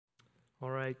All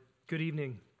right, good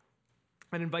evening.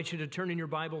 I'd invite you to turn in your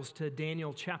Bibles to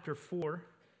Daniel chapter 4.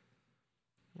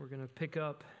 We're going to pick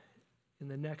up in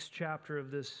the next chapter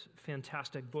of this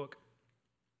fantastic book.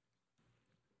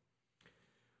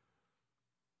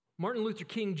 Martin Luther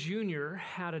King Jr.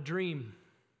 had a dream.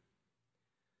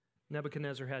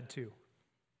 Nebuchadnezzar had too.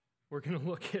 We're going to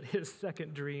look at his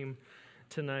second dream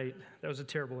tonight. That was a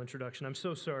terrible introduction. I'm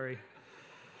so sorry.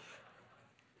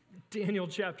 Daniel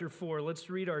chapter 4, let's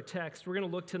read our text. We're going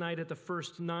to look tonight at the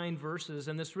first 9 verses,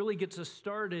 and this really gets us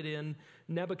started in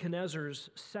Nebuchadnezzar's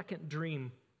second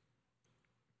dream.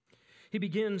 He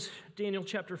begins, Daniel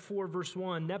chapter 4, verse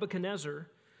 1, Nebuchadnezzar,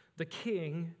 the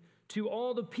king, to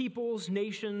all the peoples,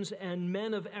 nations, and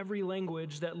men of every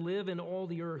language that live in all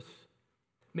the earth,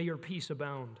 may your peace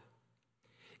abound.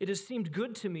 It has seemed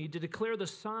good to me to declare the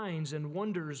signs and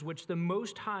wonders which the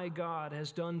Most High God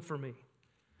has done for me.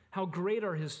 How great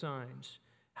are his signs,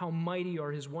 how mighty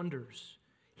are his wonders.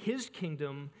 His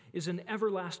kingdom is an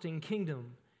everlasting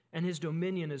kingdom, and his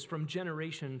dominion is from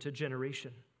generation to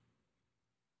generation.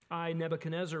 I,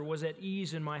 Nebuchadnezzar, was at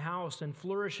ease in my house and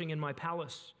flourishing in my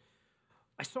palace.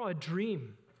 I saw a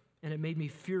dream, and it made me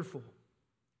fearful.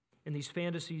 And these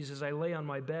fantasies as I lay on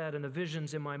my bed and the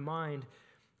visions in my mind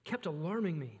kept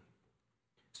alarming me.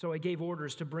 So I gave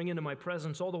orders to bring into my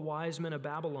presence all the wise men of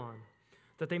Babylon,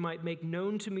 that they might make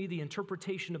known to me the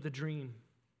interpretation of the dream.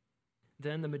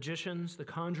 Then the magicians, the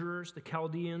conjurers, the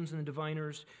Chaldeans, and the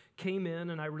diviners came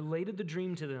in, and I related the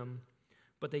dream to them,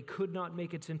 but they could not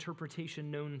make its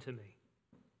interpretation known to me.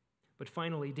 But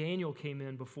finally Daniel came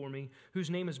in before me,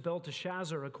 whose name is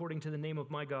Belteshazzar, according to the name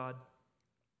of my God,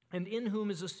 and in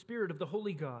whom is the spirit of the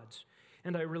holy gods.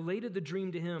 And I related the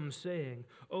dream to him, saying,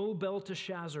 O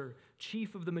Belteshazzar,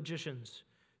 chief of the magicians,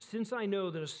 since I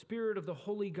know that a spirit of the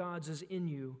holy gods is in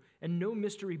you, and no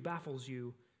mystery baffles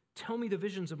you, tell me the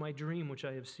visions of my dream which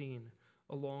I have seen,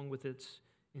 along with its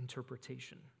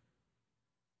interpretation.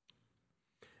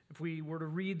 If we were to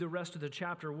read the rest of the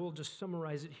chapter, we'll just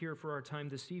summarize it here for our time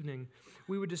this evening.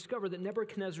 We would discover that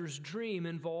Nebuchadnezzar's dream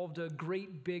involved a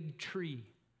great big tree.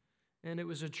 And it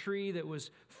was a tree that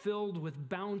was filled with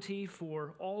bounty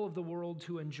for all of the world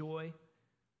to enjoy.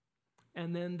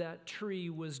 And then that tree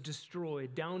was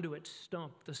destroyed down to its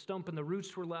stump. The stump and the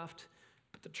roots were left,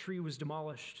 but the tree was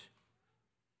demolished.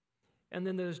 And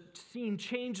then the scene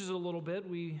changes a little bit.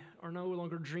 We are no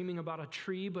longer dreaming about a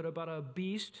tree, but about a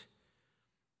beast.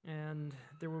 And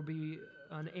there will be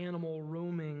an animal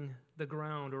roaming the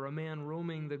ground, or a man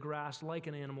roaming the grass like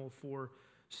an animal for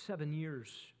 7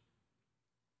 years.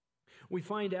 We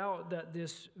find out that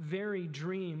this very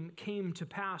dream came to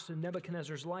pass in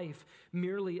Nebuchadnezzar's life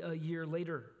merely a year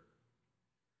later.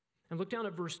 And look down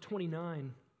at verse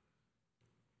 29.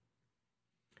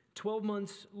 12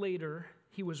 months later,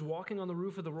 he was walking on the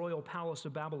roof of the royal palace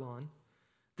of Babylon.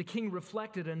 The king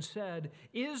reflected and said,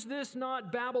 Is this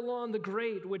not Babylon the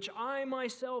Great, which I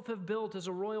myself have built as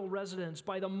a royal residence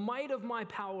by the might of my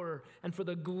power and for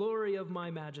the glory of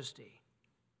my majesty?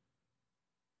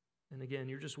 And again,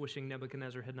 you're just wishing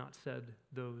Nebuchadnezzar had not said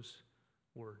those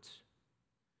words.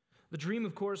 The dream,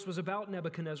 of course, was about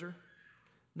Nebuchadnezzar.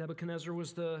 Nebuchadnezzar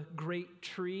was the great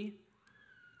tree,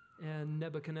 and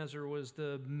Nebuchadnezzar was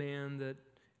the man that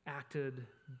acted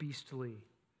beastly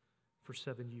for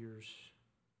 7 years.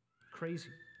 Crazy.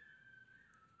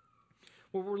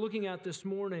 What we're looking at this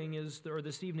morning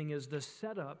this evening is the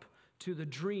setup to the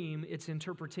dream, its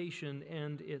interpretation,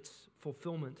 and its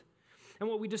fulfillment. And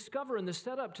what we discover in the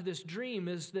setup to this dream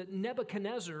is that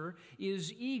Nebuchadnezzar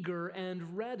is eager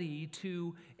and ready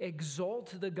to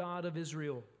exalt the God of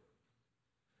Israel.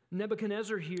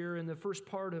 Nebuchadnezzar here in the first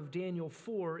part of Daniel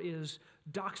 4 is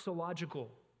doxological.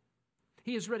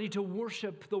 He is ready to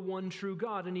worship the one true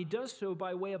God, and he does so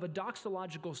by way of a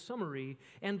doxological summary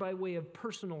and by way of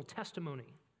personal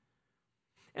testimony.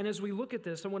 And as we look at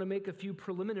this, I want to make a few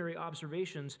preliminary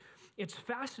observations. It's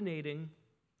fascinating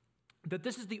that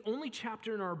this is the only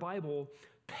chapter in our Bible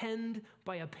penned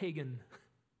by a pagan,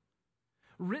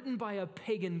 written by a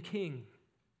pagan king.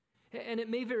 And it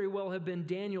may very well have been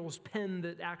Daniel's pen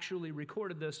that actually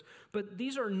recorded this, but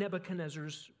these are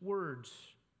Nebuchadnezzar's words.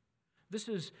 This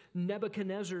is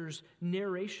Nebuchadnezzar's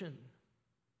narration.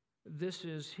 This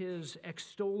is his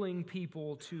extolling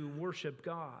people to worship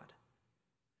God.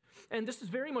 And this is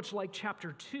very much like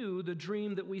chapter 2, the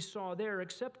dream that we saw there,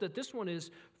 except that this one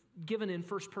is given in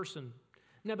first person.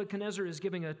 Nebuchadnezzar is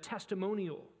giving a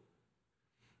testimonial.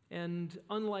 And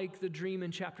unlike the dream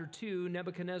in chapter 2,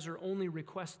 Nebuchadnezzar only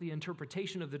requests the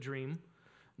interpretation of the dream,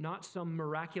 not some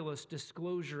miraculous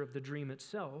disclosure of the dream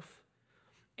itself.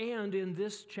 And in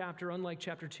this chapter, unlike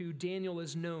chapter 2, Daniel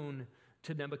is known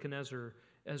to Nebuchadnezzar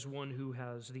as one who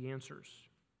has the answers.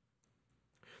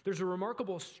 There's a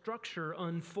remarkable structure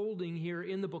unfolding here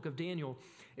in the book of Daniel.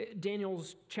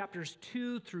 Daniel's chapters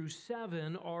 2 through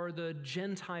 7 are the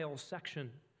Gentile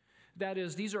section. That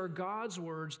is, these are God's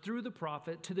words through the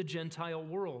prophet to the Gentile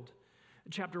world.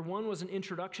 Chapter 1 was an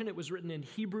introduction. It was written in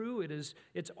Hebrew.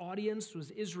 Its audience was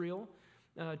Israel.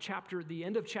 The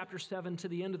end of chapter 7 to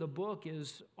the end of the book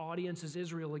audience is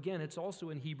Israel again. It's also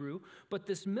in Hebrew. But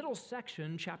this middle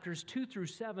section, chapters 2 through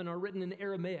 7, are written in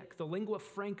Aramaic, the lingua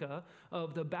franca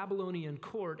of the Babylonian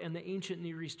court and the ancient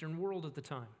Near Eastern world at the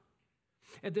time.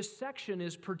 And this section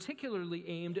is particularly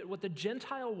aimed at what the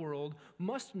Gentile world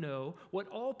must know, what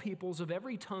all peoples of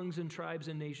every tongues and tribes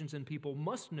and nations and people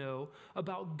must know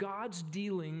about God's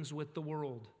dealings with the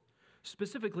world,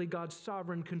 specifically God's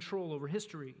sovereign control over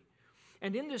history.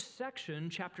 And in this section,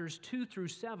 chapters 2 through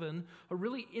 7, a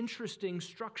really interesting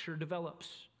structure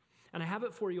develops. And I have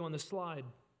it for you on the slide.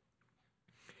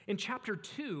 In chapter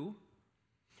 2,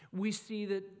 we see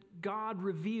that God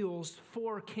reveals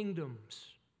 4 kingdoms.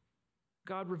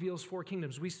 God reveals 4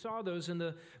 kingdoms. We saw those in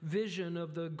the vision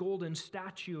of the golden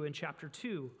statue in chapter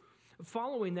 2.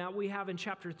 Following that, we have in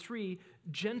chapter 3,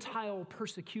 Gentile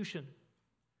persecution.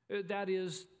 That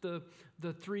is, the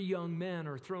 3 young men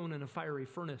are thrown in a fiery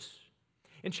furnace.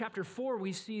 In chapter 4,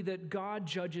 we see that God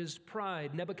judges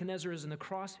pride. Nebuchadnezzar is in the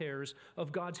crosshairs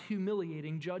of God's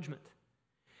humiliating judgment.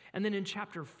 And then in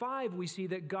chapter 5, we see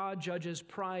that God judges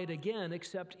pride again,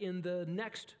 except in the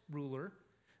next ruler,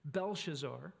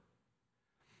 Belshazzar.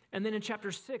 And then in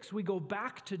chapter 6, we go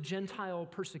back to Gentile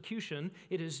persecution.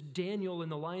 It is Daniel in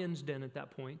the lion's den at that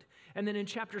point. And then in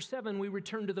chapter 7, we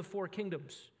return to the 4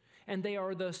 kingdoms. And they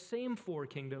are the same 4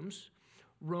 kingdoms: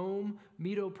 Rome,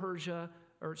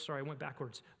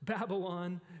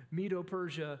 Babylon,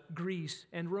 Medo-Persia, Greece,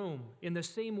 and Rome, in the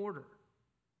same order.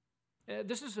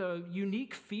 This is a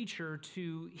unique feature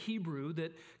to Hebrew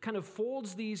that kind of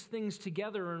folds these things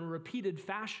together in a repeated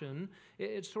fashion.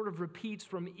 It sort of repeats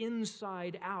from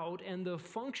inside out, and the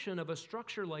function of a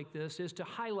structure like this is to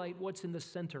highlight what's in the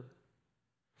center.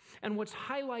 And what's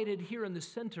highlighted here in the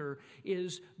center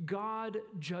is God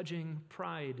judging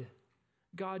pride.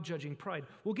 God judging pride.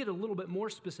 We'll get a little bit more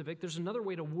specific. There's another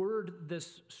way to word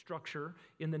this structure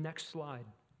in the next slide.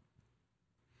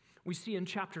 We see in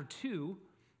chapter 2,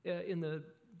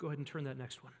 go ahead and turn that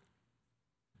next one.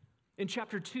 In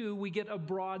chapter 2, we get a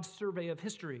broad survey of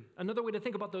history. Another way to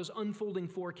think about those unfolding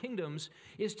 4 kingdoms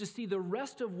is to see the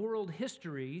rest of world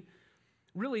history,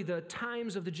 really the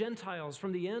times of the Gentiles,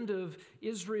 from the end of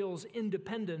Israel's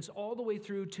independence all the way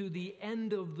through to the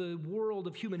end of the world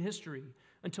of human history,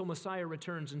 until Messiah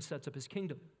returns and sets up his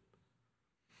kingdom.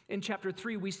 In chapter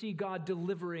 3, we see God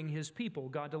delivering his people,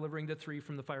 God delivering the 3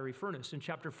 from the fiery furnace. In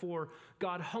chapter 4,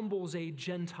 God humbles a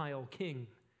Gentile king.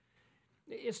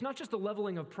 It's not just the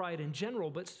leveling of pride in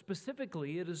general, but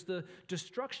specifically it is the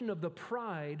destruction of the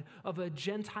pride of a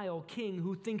Gentile king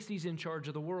who thinks he's in charge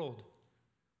of the world,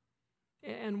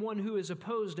 and one who is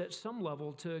opposed at some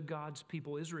level to God's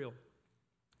people, Israel.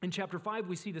 In chapter 5,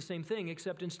 we see the same thing,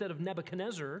 except instead of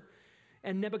Nebuchadnezzar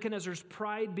and Nebuchadnezzar's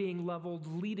pride being leveled,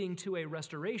 leading to a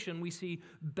restoration, we see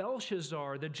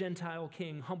Belshazzar, the Gentile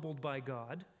king, humbled by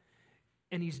God,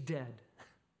 and he's dead.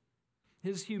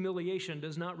 His humiliation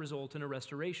does not result in a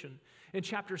restoration. In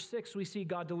chapter 6, we see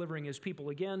God delivering his people.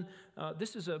 Again,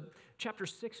 this is chapter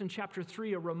 6 and chapter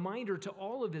 3, a reminder to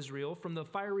all of Israel, from the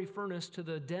fiery furnace to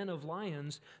the den of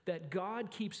lions, that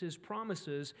God keeps his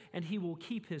promises and he will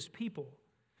keep his people.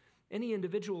 Any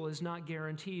individual is not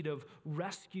guaranteed of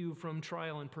rescue from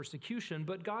trial and persecution,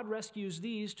 but God rescues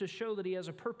these to show that he has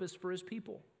a purpose for his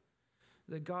people,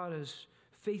 that God is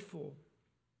faithful.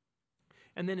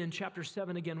 And then in chapter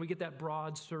 7, again, we get that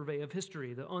broad survey of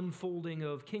history, the unfolding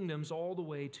of kingdoms all the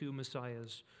way to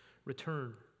Messiah's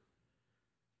return.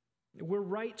 We're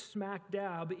right smack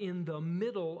dab in the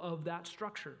middle of that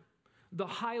structure, the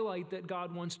highlight that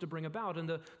God wants to bring about. And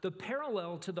the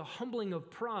parallel to the humbling of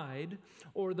pride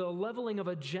or the leveling of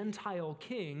a Gentile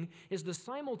king is the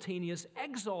simultaneous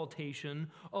exaltation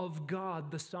of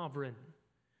God the sovereign,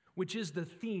 which is the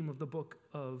theme of the book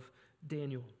of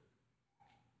Daniel.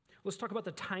 Let's talk about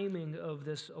the timing of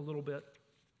this a little bit.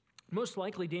 Most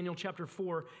likely, Daniel chapter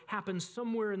 4 happens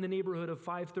somewhere in the neighborhood of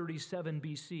 537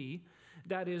 BC.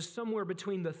 That is somewhere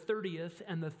between the 30th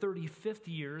and the 35th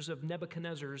years of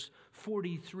Nebuchadnezzar's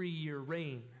 43-year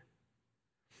reign.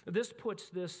 This puts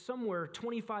this somewhere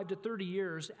 25 to 30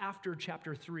 years after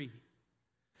chapter 3.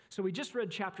 So we just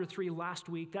read chapter 3 last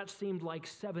week. That seemed like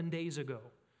 7 days ago.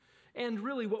 And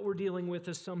really what we're dealing with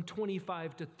is some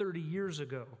 25 to 30 years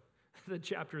ago that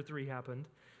chapter 3 happened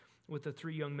with the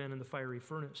 3 young men in the fiery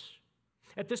furnace.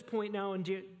 At this point now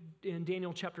in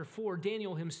Daniel chapter 4,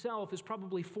 Daniel himself is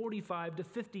probably 45 to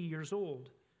 50 years old.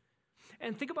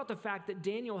 And think about the fact that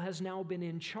Daniel has now been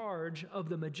in charge of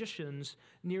the magicians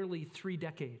nearly 3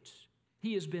 decades.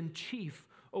 He has been chief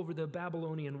over the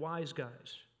Babylonian wise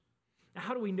guys. Now,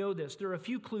 how do we know this? There are a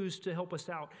few clues to help us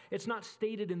out. It's not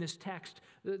stated in this text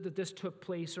that this took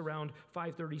place around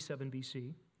 537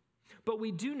 BC. But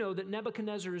we do know that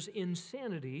Nebuchadnezzar's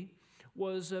insanity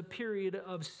was a period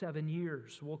of 7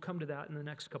 years. We'll come to that in the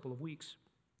next couple of weeks.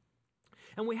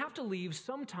 And we have to leave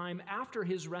sometime after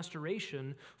his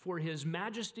restoration for his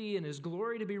majesty and his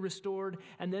glory to be restored,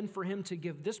 and then for him to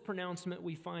give this pronouncement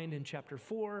we find in chapter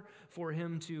 4, for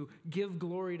him to give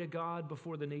glory to God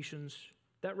before the nations.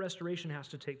 That restoration has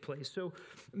to take place. So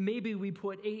maybe we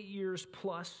put 8 years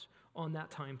plus on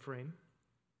that time frame.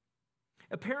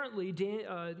 Apparently,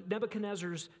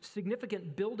 Nebuchadnezzar's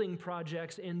significant building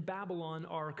projects in Babylon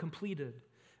are completed.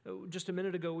 Just a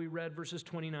minute ago, we read verses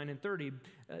 29 and 30.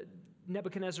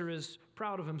 Nebuchadnezzar is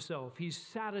proud of himself. He's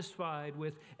satisfied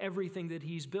with everything that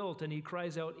he's built, and he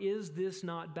cries out, "Is this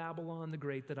not Babylon the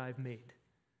Great that I've made?"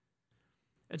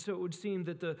 And so it would seem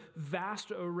that the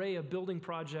vast array of building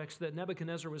projects that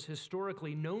Nebuchadnezzar was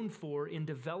historically known for in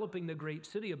developing the great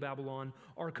city of Babylon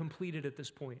are completed at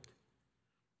this point.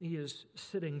 He is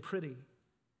sitting pretty.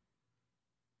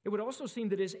 It would also seem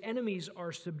that his enemies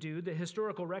are subdued. The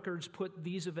historical records put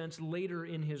these events later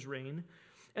in his reign.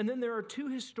 And then there are 2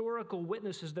 historical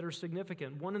witnesses that are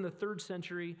significant, one in the 3rd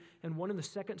century and one in the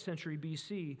 2nd century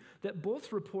BC, that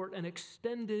both report an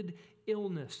extended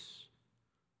illness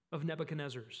of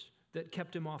Nebuchadnezzar's that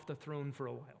kept him off the throne for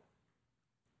a while.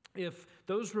 If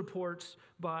those reports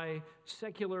by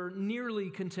secular, nearly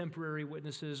contemporary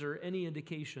witnesses are any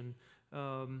indication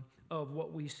of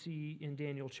what we see in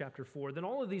Daniel chapter 4, then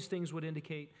all of these things would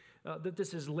indicate that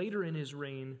this is later in his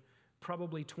reign,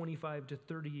 probably 25 to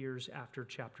 30 years after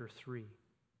chapter 3.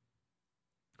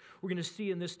 We're going to see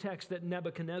in this text that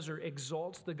Nebuchadnezzar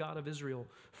exalts the God of Israel,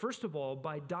 first of all,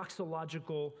 by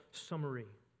doxological summary,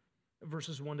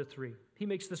 verses 1 to 3. He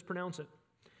makes this pronouncement: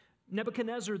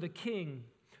 Nebuchadnezzar the king,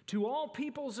 to all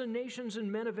peoples and nations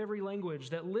and men of every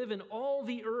language that live in all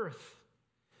the earth,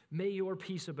 may your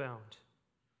peace abound.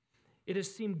 It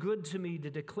has seemed good to me to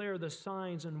declare the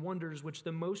signs and wonders which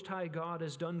the Most High God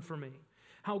has done for me.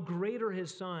 How great are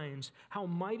his signs, how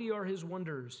mighty are his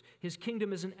wonders. His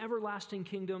kingdom is an everlasting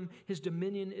kingdom. His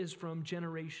dominion is from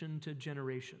generation to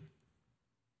generation.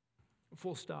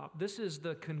 Full stop. This is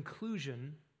the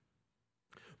conclusion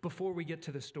before we get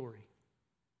to the story.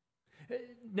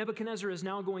 Nebuchadnezzar is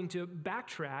now going to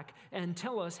backtrack and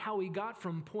tell us how he got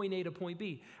from point A to point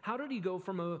B. How did he go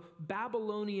from a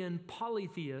Babylonian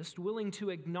polytheist willing to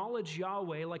acknowledge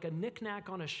Yahweh like a knickknack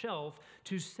on a shelf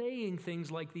to saying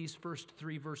things like these first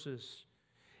 3 verses?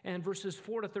 And verses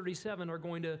 4 to 37 are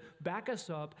going to back us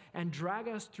up and drag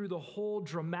us through the whole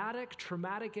dramatic,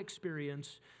 traumatic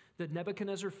experience that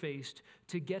Nebuchadnezzar faced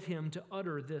to get him to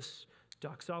utter this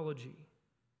doxology.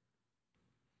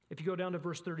 If you go down to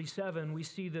verse 37, we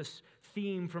see this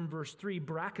theme from verse 3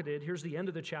 bracketed. Here's the end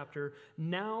of the chapter.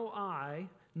 Now I,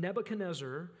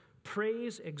 Nebuchadnezzar,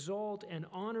 praise, exalt, and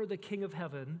honor the King of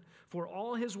heaven, for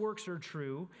all his works are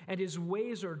true, and his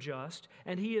ways are just,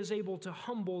 and he is able to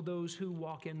humble those who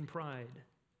walk in pride.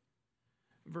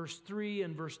 Verse 3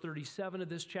 and verse 37 of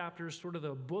this chapter is sort of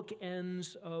the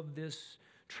bookends of this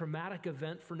traumatic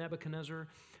event for Nebuchadnezzar.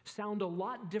 Sound a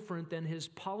lot different than his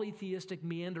polytheistic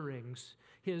meanderings,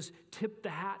 his tip the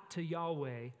hat to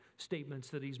Yahweh statements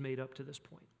that he's made up to this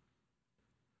point.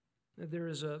 There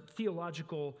is a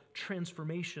theological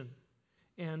transformation,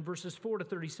 and verses 4 to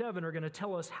 37 are going to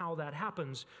tell us how that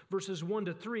happens. Verses 1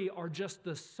 to 3 are just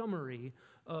the summary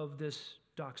of this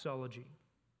doxology.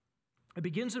 It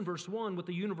begins in verse 1 with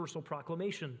the universal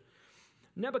proclamation.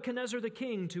 Nebuchadnezzar the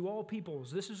king to all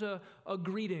peoples. This is a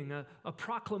greeting, a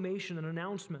proclamation, an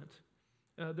announcement.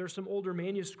 There's some older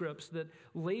manuscripts that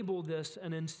label this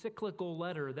an encyclical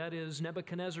letter. That is,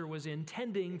 Nebuchadnezzar was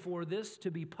intending for this to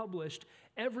be published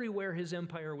everywhere his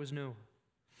empire was known.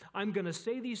 I'm going to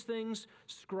say these things,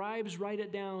 scribes write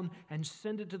it down, and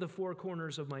send it to the 4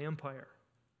 corners of my empire.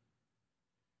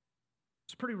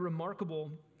 It's pretty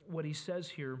remarkable what he says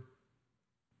here.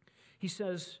 He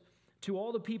says, to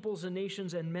all the peoples and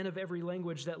nations and men of every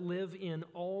language that live in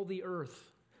all the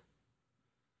earth.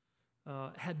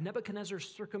 Had Nebuchadnezzar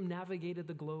circumnavigated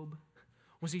the globe?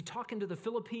 Was he talking to the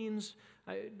Philippines?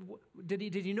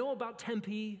 Did he know about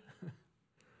Tempe?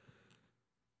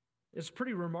 It's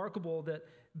pretty remarkable that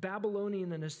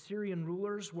Babylonian and Assyrian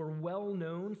rulers were well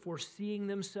known for seeing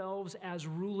themselves as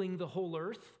ruling the whole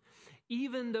earth,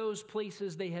 even those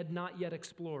places they had not yet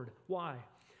explored. Why?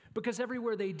 because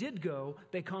everywhere they did go,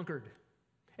 they conquered.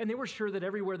 And they were sure that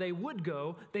everywhere they would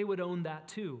go, they would own that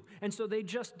too. And so they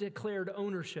just declared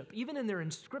ownership, even in their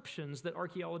inscriptions that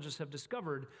archaeologists have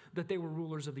discovered that they were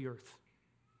rulers of the earth.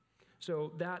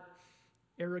 So that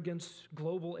arrogance,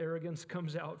 global arrogance,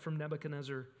 comes out from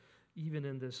Nebuchadnezzar even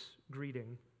in this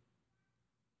greeting.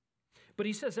 But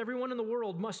he says, everyone in the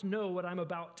world must know what I'm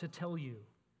about to tell you.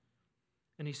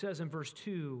 And he says in verse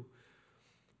 2,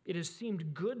 it has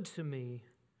seemed good to me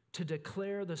to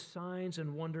declare the signs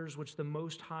and wonders which the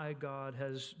Most High God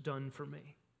has done for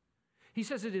me. He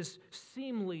says it is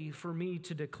seemly for me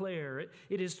to declare.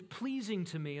 It is pleasing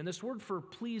to me. And this word for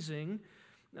pleasing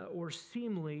or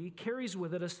seemly carries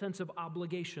with it a sense of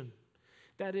obligation.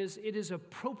 That is, it is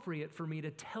appropriate for me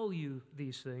to tell you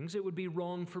these things. It would be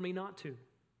wrong for me not to.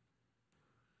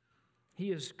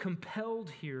 He is compelled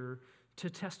here to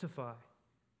testify.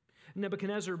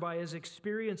 Nebuchadnezzar, by his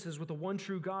experiences with the one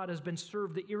true God, has been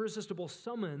served the irresistible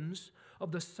summons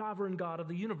of the sovereign God of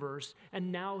the universe, and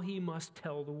now he must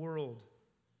tell the world.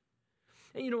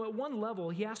 And at one level,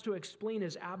 he has to explain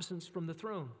his absence from the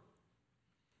throne.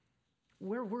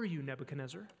 Where were you,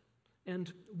 Nebuchadnezzar?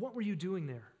 And what were you doing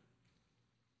there?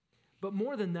 But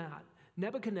more than that,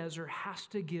 Nebuchadnezzar has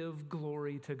to give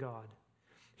glory to God.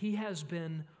 He has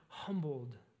been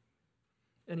humbled,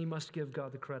 and he must give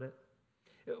God the credit.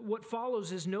 What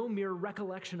follows is no mere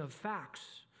recollection of facts.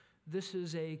 This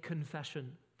is a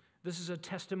confession. This is a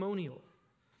testimonial.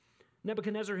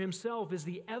 Nebuchadnezzar himself is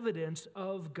the evidence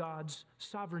of God's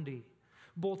sovereignty,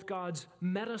 both God's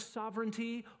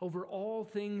meta-sovereignty over all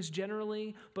things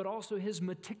generally, but also his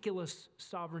meticulous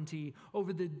sovereignty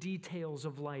over the details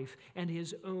of life and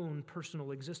his own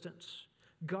personal existence.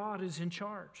 God is in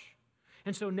charge.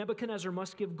 And so Nebuchadnezzar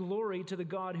must give glory to the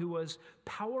God who was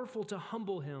powerful to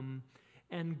humble him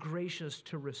and gracious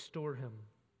to restore him.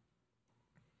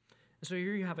 So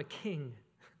here you have a king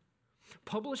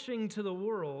publishing to the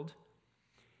world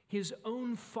his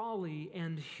own folly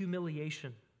and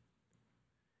humiliation.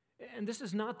 And this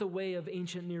is not the way of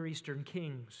ancient Near Eastern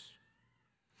kings.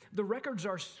 The records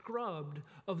are scrubbed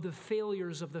of the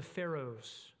failures of the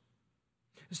pharaohs.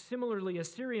 Similarly,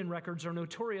 Assyrian records are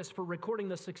notorious for recording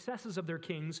the successes of their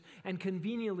kings and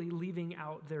conveniently leaving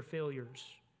out their failures.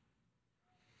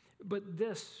 But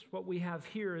this, what we have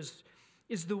here,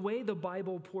 is the way the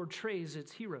Bible portrays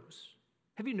its heroes.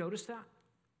 Have you noticed that?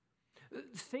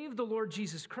 Save the Lord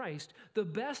Jesus Christ, the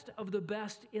best of the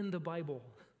best in the Bible.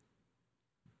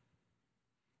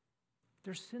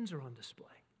 Their sins are on display.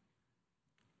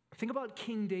 Think about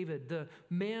King David, the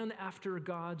man after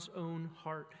God's own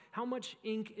heart. How much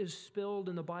ink is spilled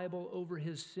in the Bible over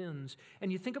his sins?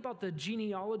 And you think about the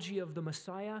genealogy of the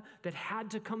Messiah that had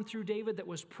to come through David, that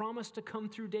was promised to come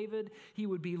through David. He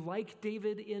would be like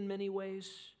David in many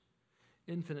ways,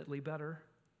 infinitely better.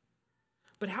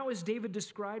 But how is David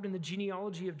described in the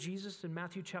genealogy of Jesus in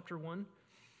Matthew chapter 1?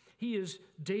 He is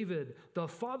David, the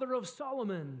father of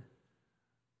Solomon,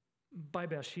 by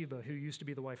Bathsheba, who used to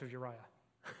be the wife of Uriah.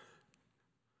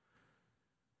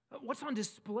 What's on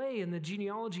display in the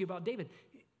genealogy about David?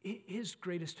 His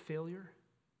greatest failure,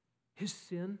 his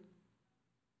sin.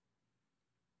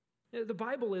 The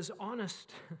Bible is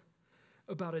honest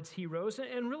about its heroes,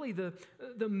 and really the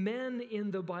men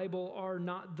in the Bible are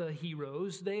not the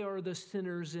heroes. They are the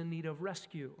sinners in need of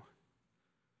rescue.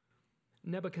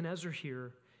 Nebuchadnezzar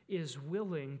here is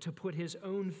willing to put his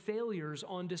own failures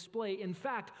on display. In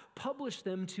fact, publish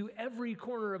them to every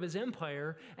corner of his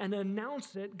empire and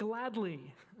announce it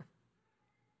gladly.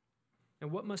 And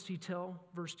what must he tell?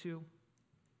 Verse 2.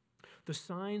 The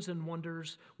signs and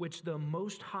wonders which the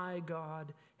Most High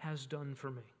God has done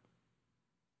for me.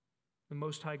 The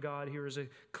Most High God here is a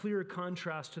clear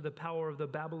contrast to the power of the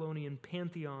Babylonian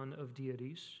pantheon of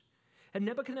deities. And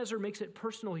Nebuchadnezzar makes it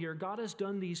personal here. God has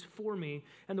done these for me,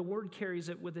 and the word carries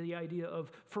it with the idea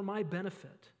of for my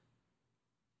benefit.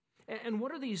 And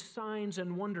what are these signs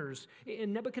and wonders?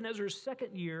 In Nebuchadnezzar's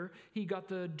second year, he got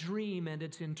the dream and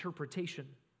its interpretation.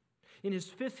 In his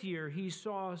fifth year, he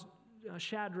saw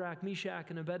Shadrach, Meshach,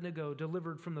 and Abednego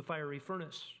delivered from the fiery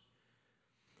furnace.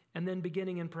 And then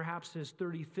beginning in perhaps his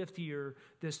 35th year,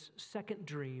 this second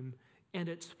dream and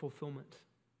its fulfillment.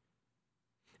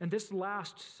 And this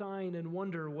last sign and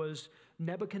wonder was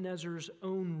Nebuchadnezzar's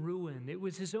own ruin. It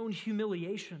was his own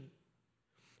humiliation.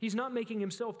 He's not making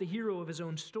himself the hero of his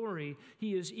own story.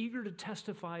 He is eager to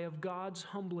testify of God's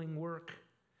humbling work.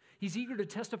 He's eager to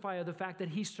testify of the fact that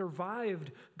he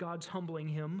survived God's humbling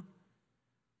him,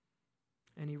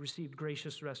 and he received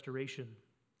gracious restoration.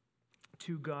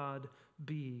 To God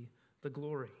be the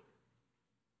glory.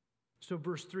 So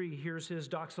verse 3, here's his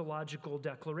doxological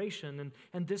declaration.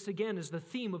 And this again is the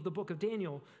theme of the book of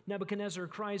Daniel. Nebuchadnezzar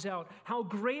cries out, "How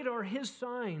great are his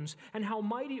signs, and how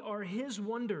mighty are his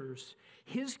wonders.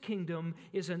 His kingdom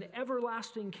is an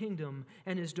everlasting kingdom,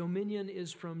 and his dominion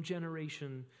is from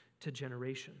generation to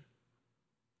generation."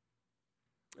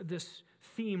 This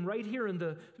theme right here in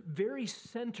the very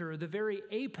center, the very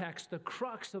apex, the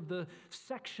crux of the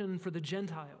section for the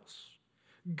Gentiles.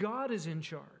 God is in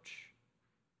charge.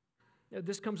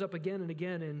 This comes up again and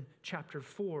again in chapter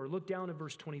 4. Look down at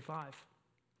verse 25.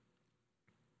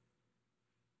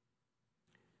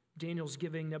 Daniel's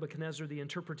giving Nebuchadnezzar the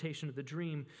interpretation of the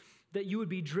dream, that you would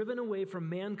be driven away from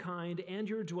mankind and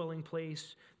your dwelling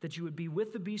place, that you would be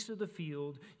with the beasts of the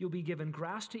field, you'll be given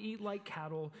grass to eat like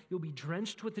cattle, you'll be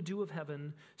drenched with the dew of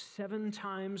heaven, 7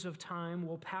 times of time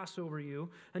will pass over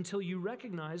you until you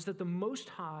recognize that the Most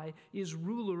High is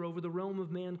ruler over the realm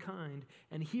of mankind,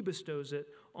 and he bestows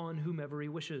it on whomever he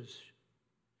wishes.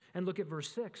 And look at verse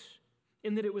 6.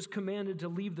 In that it was commanded to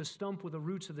leave the stump with the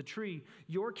roots of the tree,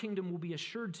 your kingdom will be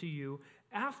assured to you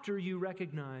after you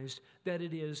recognize that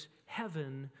it is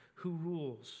heaven who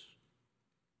rules.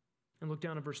 And look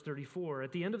down at verse 34.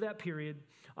 At the end of that period,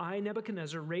 I,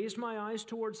 Nebuchadnezzar, raised my eyes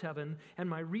towards heaven, and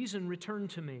my reason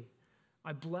returned to me.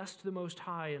 I blessed the Most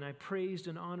High, and I praised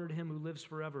and honored him who lives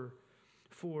forever.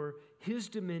 For his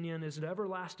dominion is an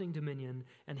everlasting dominion,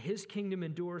 and his kingdom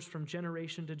endures from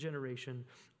generation to generation.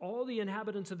 All the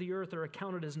inhabitants of the earth are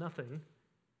accounted as nothing,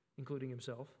 including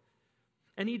himself.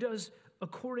 And he does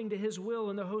according to his will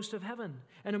in the host of heaven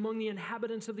and among the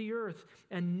inhabitants of the earth.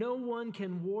 And no one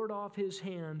can ward off his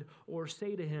hand or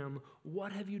say to him,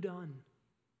 "What have you done?"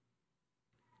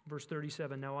 Verse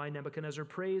 37, now I, Nebuchadnezzar,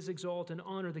 praise, exalt, and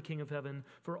honor the King of heaven,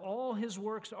 for all his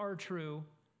works are true,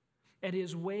 and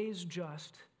his ways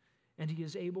just, and he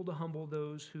is able to humble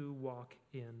those who walk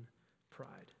in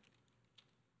pride.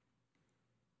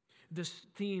 This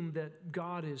theme that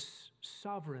God is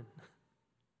sovereign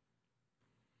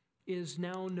is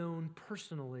now known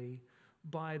personally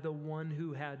by the one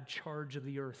who had charge of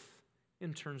the earth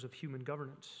in terms of human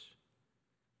governance.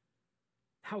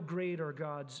 How great are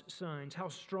God's signs? How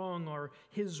strong are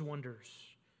his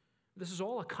wonders? This is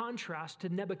all a contrast to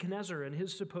Nebuchadnezzar and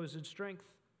his supposed strength.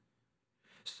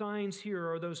 Signs here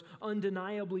are those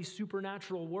undeniably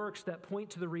supernatural works that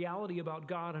point to the reality about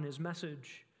God and his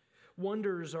message.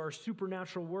 Wonders are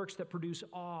supernatural works that produce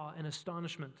awe and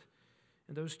astonishment.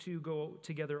 And those two go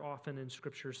together often in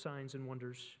Scripture, signs and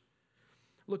wonders.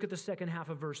 Look at the second half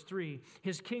of verse 3.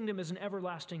 His kingdom is an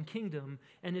everlasting kingdom,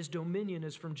 and his dominion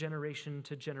is from generation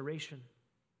to generation.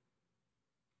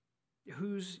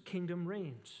 Whose kingdom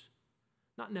reigns?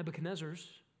 Not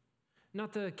Nebuchadnezzar's,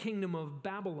 not the kingdom of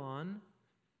Babylon.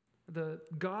 The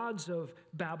gods of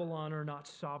Babylon are not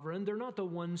sovereign. They're not the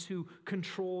ones who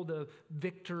control the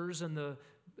victors and the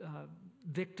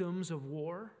victims of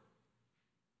war.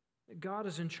 God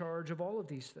is in charge of all of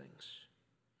these things.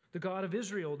 The God of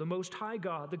Israel, the Most High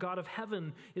God, the God of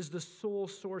heaven, is the sole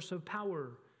source of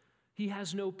power. He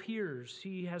has no peers.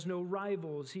 He has no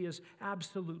rivals. He is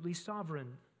absolutely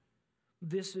sovereign.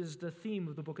 This is the theme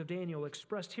of the book of Daniel,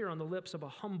 expressed here on the lips of a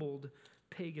humbled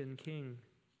pagan king.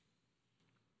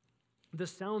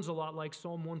 This sounds a lot like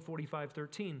Psalm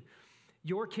 145:13.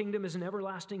 Your kingdom is an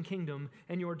everlasting kingdom,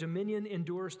 and your dominion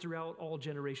endures throughout all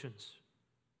generations.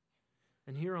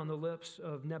 And here on the lips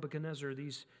of Nebuchadnezzar,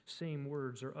 these same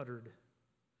words are uttered.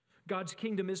 God's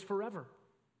kingdom is forever.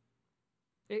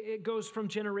 It goes from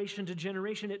generation to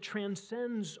generation. It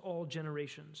transcends all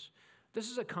generations. This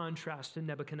is a contrast to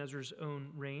Nebuchadnezzar's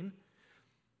own reign.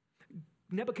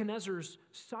 Nebuchadnezzar's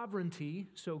sovereignty,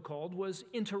 so-called, was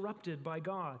interrupted by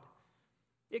God.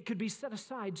 It could be set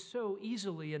aside so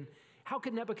easily. And how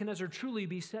could Nebuchadnezzar truly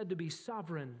be said to be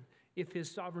sovereign if his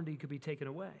sovereignty could be taken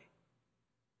away?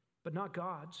 But not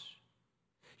God's.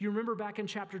 You remember back in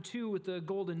chapter 2 with the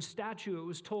golden statue, it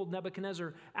was told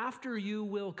Nebuchadnezzar, after you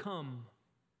will come.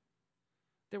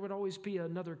 There would always be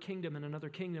another kingdom and another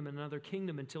kingdom and another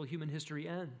kingdom until human history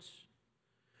ends.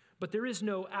 But there is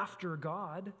no after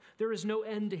God. There is no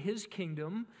end to his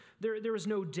kingdom. There is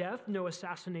no death, no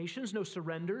assassinations, no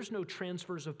surrenders, no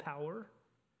transfers of power.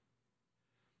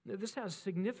 This has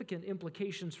significant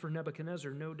implications for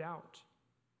Nebuchadnezzar, no doubt.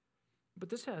 But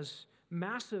this has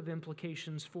massive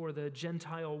implications for the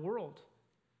Gentile world,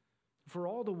 for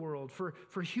all the world,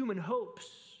 for human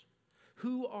hopes.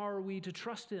 Who are we to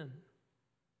trust in?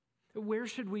 Where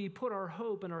should we put our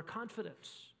hope and our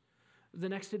confidence? The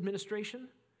next administration?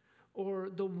 Or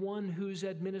the one whose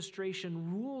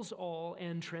administration rules all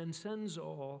and transcends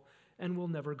all and will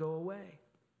never go away?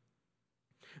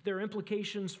 There are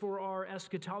implications for our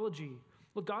eschatology,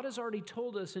 Look, God has already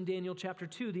told us in Daniel chapter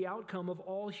 2 the outcome of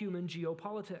all human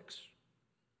geopolitics.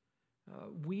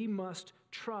 We must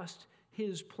trust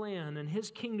his plan, and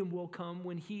his kingdom will come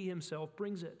when he himself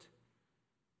brings it.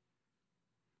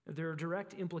 There are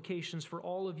direct implications for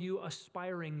all of you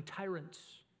aspiring tyrants.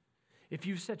 If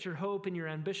you've set your hope and your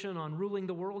ambition on ruling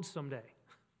the world someday,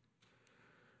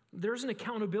 there's an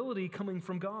accountability coming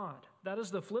from God. That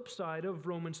is the flip side of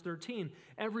Romans 13.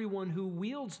 Everyone who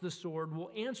wields the sword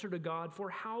will answer to God for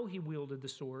how he wielded the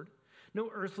sword. No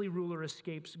earthly ruler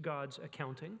escapes God's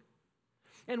accounting.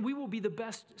 And we will be the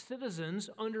best citizens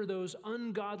under those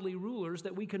ungodly rulers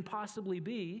that we can possibly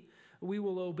be. We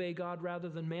will obey God rather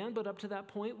than man, but up to that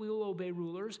point, we will obey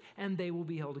rulers, and they will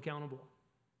be held accountable.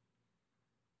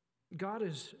 God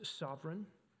is sovereign.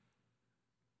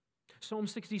 Psalm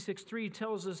 66:3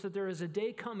 tells us that there is a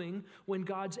day coming when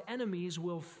God's enemies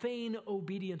will feign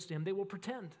obedience to him. They will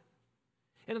pretend.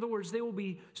 In other words, they will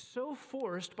be so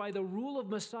forced by the rule of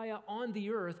Messiah on the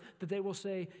earth that they will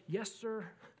say, "Yes,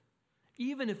 sir,"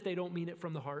 even if they don't mean it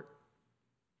from the heart.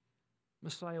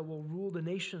 Messiah will rule the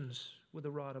nations with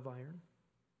a rod of iron.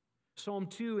 Psalm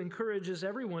 2 encourages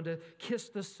everyone to kiss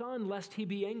the Son lest he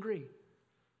be angry,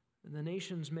 and the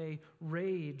nations may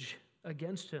rage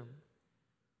against him,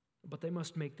 but they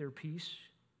must make their peace.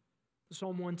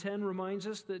 Psalm 110 reminds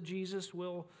us that Jesus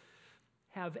will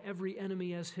have every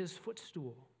enemy as his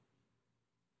footstool.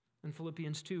 And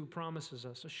Philippians 2 promises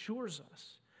us, assures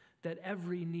us, that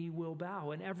every knee will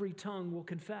bow and every tongue will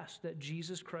confess that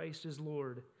Jesus Christ is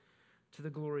Lord, to the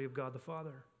glory of God the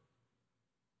Father.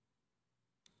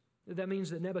 That means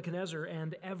that Nebuchadnezzar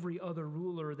and every other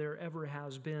ruler there ever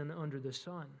has been under the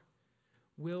sun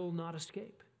will not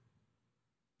escape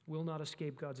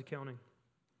God's accounting.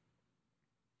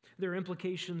 There are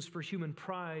implications for human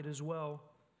pride as well.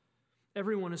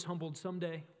 Everyone is humbled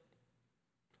someday,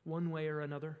 one way or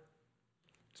another.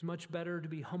 It's much better to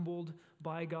be humbled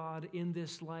by God in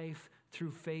this life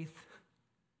through faith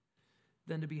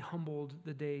than to be humbled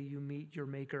the day you meet your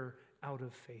Maker out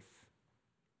of faith.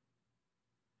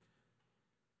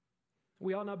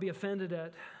 We ought not be offended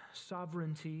at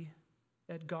sovereignty,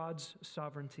 at God's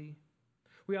sovereignty.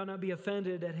 We ought not be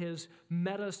offended at his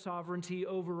meta-sovereignty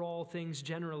over all things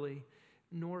generally,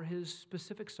 nor his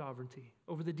specific sovereignty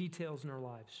over the details in our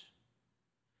lives.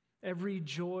 Every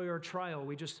joy or trial,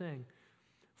 we just sang,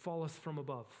 falleth from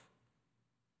above.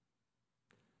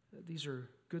 These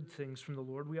are good things from the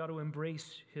Lord. We ought to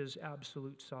embrace his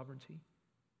absolute sovereignty.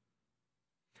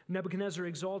 Nebuchadnezzar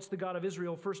exalts the God of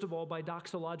Israel, first of all, by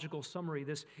doxological summary,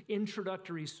 this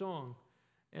introductory song.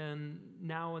 And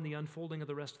now in the unfolding of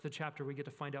the rest of the chapter, we get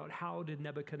to find out how did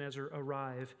Nebuchadnezzar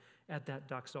arrive at that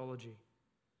doxology.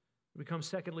 We come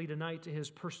secondly tonight to his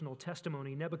personal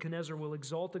testimony. Nebuchadnezzar will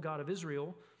exalt the God of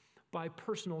Israel by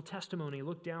personal testimony.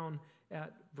 Look down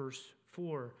at verse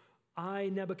 4. I,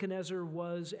 Nebuchadnezzar,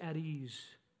 was at ease.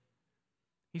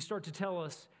 He starts to tell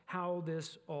us how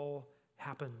this all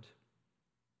happened.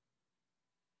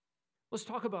 Let's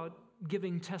talk about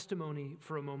giving testimony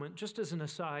for a moment. Just as an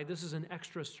aside, this is an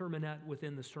extra sermonette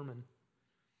within the sermon.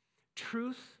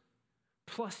 Truth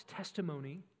plus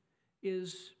testimony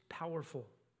is powerful.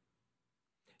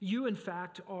 You, in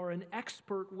fact, are an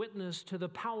expert witness to the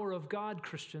power of God,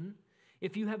 Christian.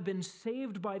 If you have been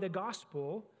saved by the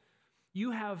gospel,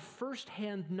 you have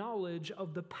firsthand knowledge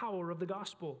of the power of the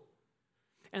gospel.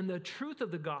 And the truth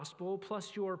of the gospel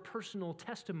plus your personal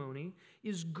testimony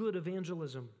is good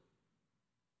evangelism.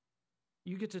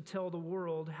 You get to tell the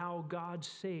world how God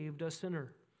saved a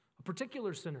sinner, a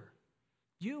particular sinner,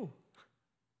 you.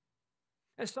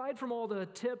 Aside from all the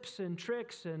tips and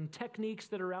tricks and techniques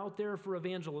that are out there for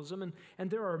evangelism, and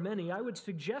there are many, I would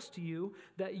suggest to you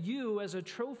that you, as a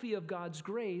trophy of God's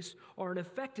grace, are an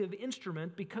effective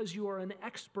instrument because you are an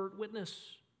expert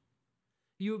witness.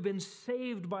 You have been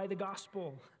saved by the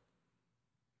gospel.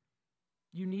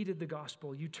 You needed the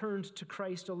gospel. You turned to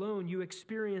Christ alone. You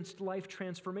experienced life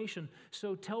transformation.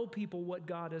 So tell people what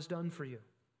God has done for you.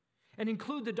 And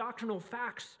include the doctrinal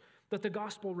facts that the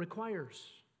gospel requires.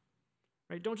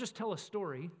 Right? Don't just tell a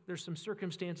story. There's some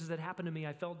circumstances that happened to me.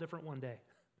 I felt different one day.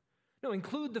 No,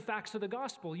 include the facts of the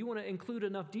gospel. You want to include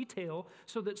enough detail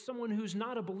so that someone who's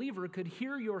not a believer could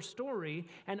hear your story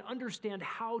and understand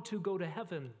how to go to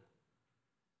heaven.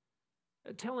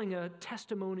 Telling a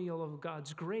testimonial of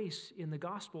God's grace in the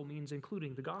gospel means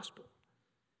including the gospel.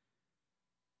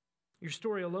 Your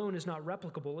story alone is not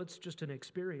replicable, it's just an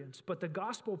experience. But the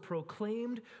gospel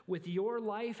proclaimed with your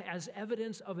life as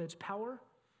evidence of its power,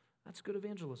 that's good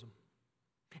evangelism.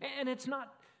 And it's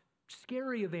not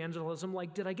scary evangelism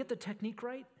like, did I get the technique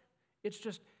right? It's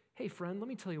just, hey friend, let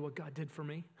me tell you what God did for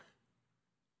me.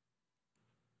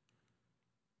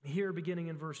 Here, beginning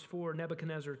in verse 4,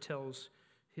 Nebuchadnezzar tells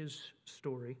his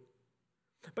story.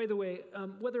 By the way,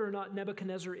 whether or not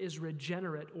Nebuchadnezzar is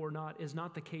regenerate or not is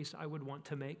not the case I would want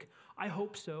to make. I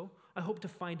hope so. I hope to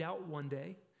find out one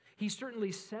day. He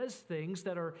certainly says things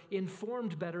that are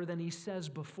informed better than he says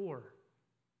before.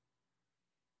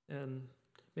 And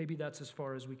maybe that's as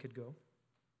far as we could go.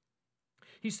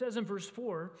 He says in verse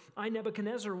 4, I,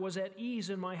 Nebuchadnezzar, was at ease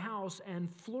in my house and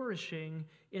flourishing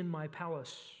in my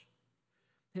palace.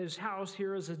 His house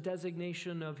here is a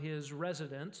designation of his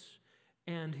residence,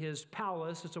 and his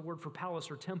palace, it's a word for palace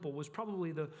or temple, was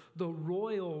probably the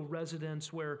royal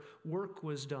residence where work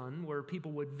was done, where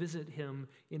people would visit him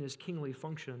in his kingly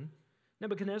function.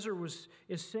 Nebuchadnezzar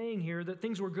is saying here that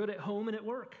things were good at home and at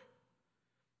work.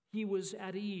 He was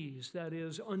at ease, that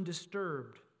is,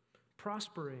 undisturbed,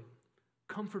 prospering,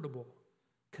 comfortable,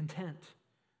 content,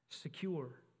 secure.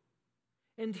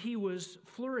 And he was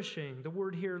flourishing. The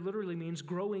word here literally means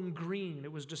growing green.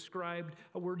 It was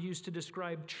a word used to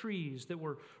describe trees that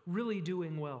were really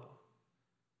doing well.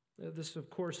 This, of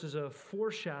course, is a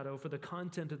foreshadow for the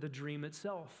content of the dream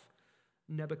itself.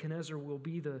 Nebuchadnezzar will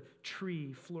be the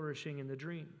tree flourishing in the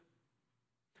dream.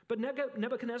 But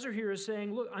Nebuchadnezzar here is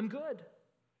saying, look, I'm good.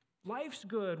 Life's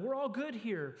good. We're all good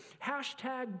here.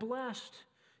 Hashtag blessed.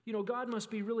 You know, God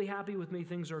must be really happy with me.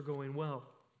 Things are going well.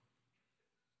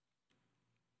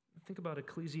 Think about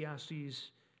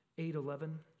Ecclesiastes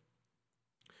 8:11.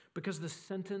 Because the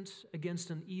sentence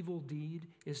against an evil deed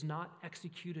is not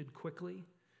executed quickly,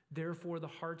 therefore the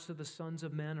hearts of the sons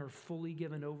of men are fully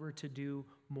given over to do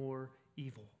more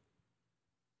evil.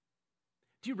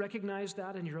 Do you recognize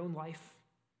that in your own life?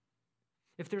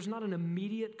 If there's not an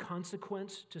immediate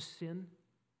consequence to sin,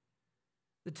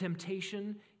 the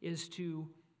temptation is to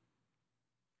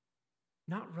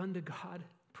not run to God,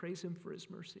 praise Him for His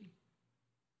mercy,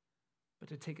 but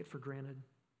to take it for granted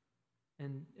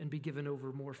and be given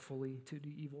over more fully to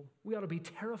the evil. We ought to be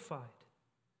terrified.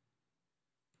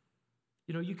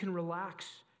 You know, you can relax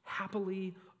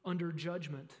happily under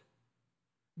judgment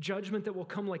that will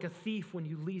come like a thief when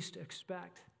you least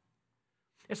expect.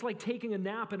 It's like taking a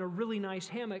nap in a really nice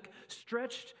hammock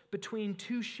stretched between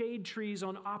two shade trees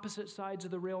on opposite sides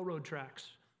of the railroad tracks.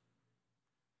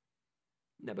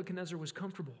 Nebuchadnezzar was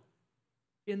comfortable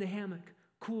in the hammock,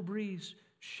 cool breeze,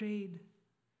 shade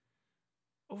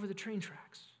over the train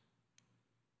tracks.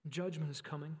 Judgment is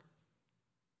coming.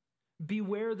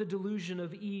 Beware the delusion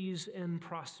of ease and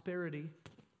prosperity. I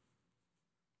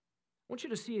want you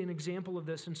to see an example of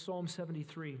this in Psalm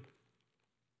 73.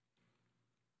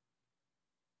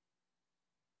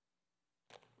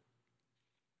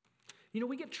 You know,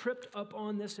 we get tripped up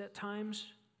on this at times.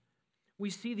 We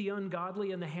see the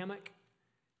ungodly in the hammock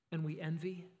and we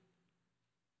envy.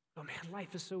 Oh man,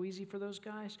 life is so easy for those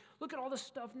guys. Look at all the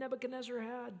stuff Nebuchadnezzar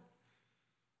had.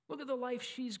 Look at the life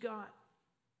she's got.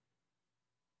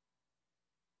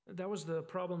 That was the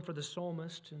problem for the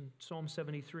psalmist in Psalm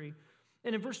 73.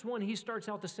 And in verse 1, he starts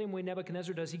out the same way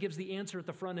Nebuchadnezzar does. He gives the answer at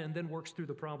the front end, then works through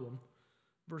the problem.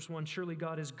 Verse 1, surely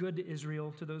God is good to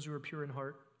Israel, to those who are pure in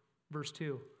heart. Verse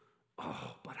 2,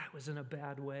 oh, but I was in a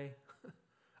bad way.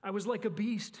 I was like a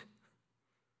beast.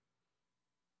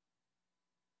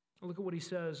 Look at what he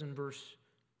says in verse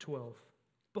 12.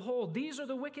 Behold, these are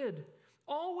the wicked,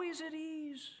 always at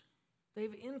ease.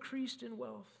 They've increased in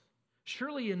wealth.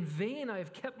 Surely in vain I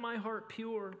have kept my heart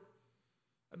pure.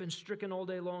 I've been stricken all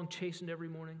day long, chastened every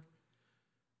morning.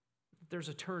 There's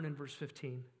a turn in verse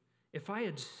 15. If I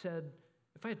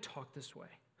had talked this way,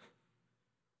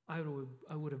 I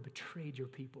would have betrayed your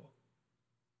people.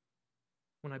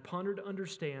 When I pondered to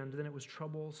understand, then it was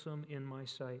troublesome in my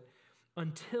sight.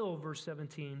 Until, verse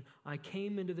 17, I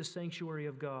came into the sanctuary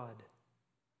of God.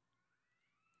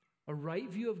 A right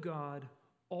view of God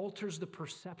alters the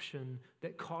perception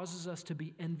that causes us to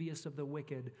be envious of the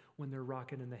wicked when they're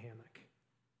rocking in the hammock.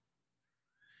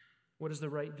 What does the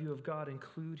right view of God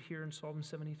include here in Psalm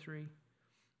 73?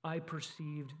 I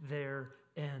perceived their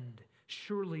end.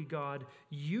 Surely, God,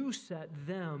 you set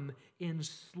them in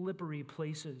slippery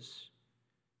places,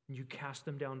 and you cast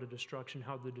them down to destruction.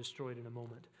 How they're destroyed in a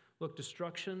moment. Look,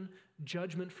 destruction,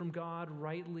 judgment from God,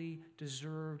 rightly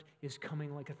deserved, is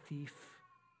coming like a thief.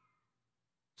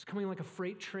 It's coming like a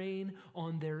freight train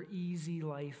on their easy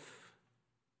life.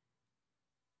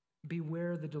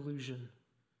 Beware the delusion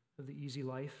of the easy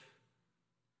life.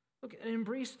 Look, and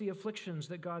embrace the afflictions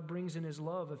that God brings in His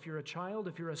love. If you're a child,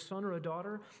 if you're a son or a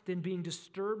daughter, then being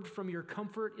disturbed from your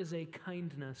comfort is a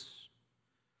kindness.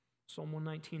 Psalm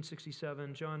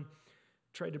 119:67. John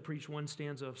tried to preach one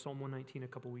stanza of Psalm 119 a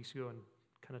couple weeks ago and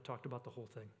kind of talked about the whole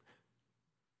thing.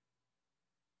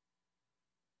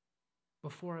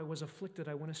 Before I was afflicted,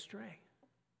 I went astray.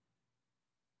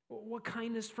 What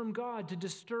kindness from God to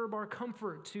disturb our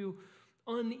comfort, to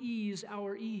unease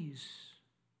our ease.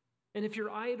 And if your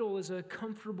idol is a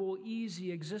comfortable,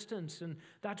 easy existence, and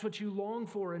that's what you long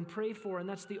for and pray for, and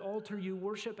that's the altar you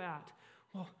worship at,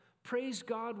 well, praise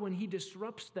God when He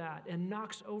disrupts that and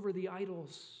knocks over the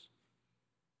idols.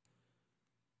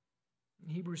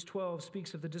 Hebrews 12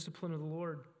 speaks of the discipline of the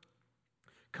Lord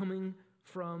coming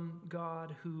from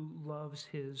God who loves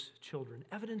His children,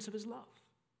 evidence of His love.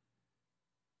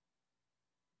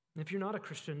 And if you're not a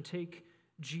Christian, take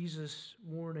Jesus'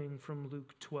 warning from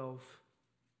Luke 12.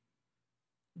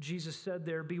 Jesus said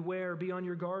there, "Beware, be on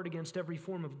your guard against every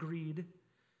form of greed,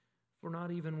 for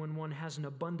not even when one has an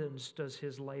abundance does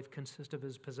his life consist of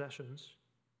his possessions."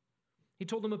 He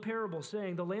told them a parable,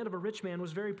 saying, "The land of a rich man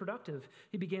was very productive.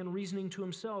 He began reasoning to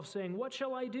himself, saying, 'What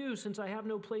shall I do, since I have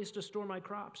no place to store my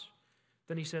crops?'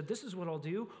 Then he said, 'This is what I'll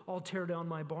do. I'll tear down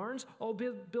my barns. I'll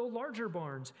build larger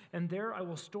barns, and there I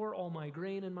will store all my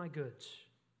grain and my goods.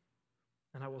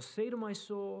 And I will say to my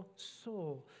soul,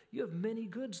 soul, you have many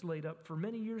goods laid up for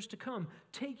many years to come.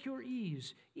 Take your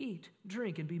ease, eat,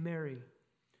 drink, and be merry.'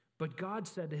 But God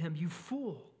said to him, 'You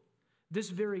fool,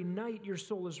 this very night your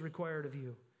soul is required of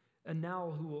you. And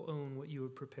now who will own what you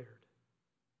have prepared?'"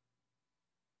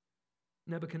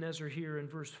 Nebuchadnezzar here in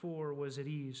verse 4 was at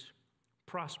ease,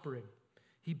 prospering.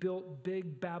 He built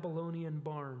big Babylonian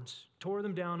barns, tore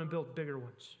them down and built bigger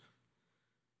ones.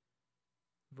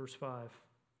 Verse 5,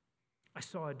 "I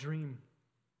saw a dream."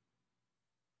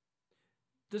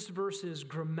 This verse is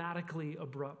grammatically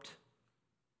abrupt.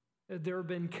 There have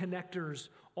been connectors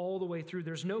all the way through.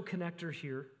 There's no connector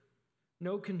here,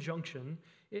 no conjunction.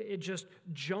 It just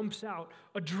jumps out.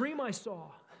 "A dream I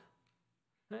saw."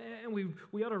 And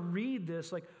we ought to read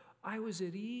this like, "I was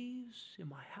at ease in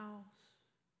my house.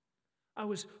 I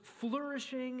was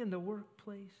flourishing in the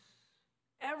workplace.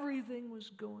 Everything was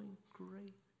going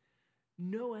great.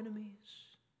 No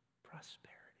enemies,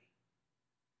 prosperity.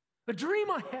 A dream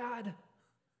I had."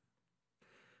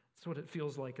 That's what it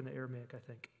feels like in the Aramaic, I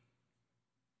think.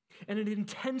 And it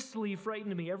intensely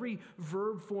frightened me. Every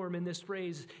verb form in this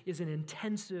phrase is an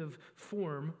intensive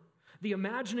form. "The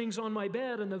imaginings on my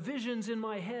bed and the visions in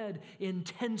my head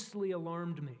intensely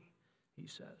alarmed me," he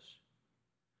says.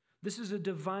 This is a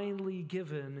divinely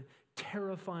given,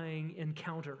 terrifying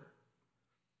encounter.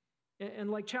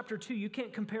 And like chapter 2, you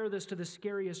can't compare this to the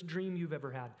scariest dream you've ever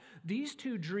had. These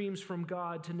two dreams from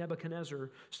God to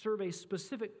Nebuchadnezzar serve a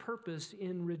specific purpose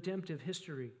in redemptive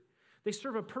history. They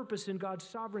serve a purpose in God's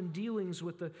sovereign dealings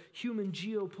with the human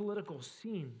geopolitical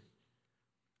scene.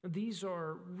 These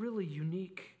are really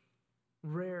unique,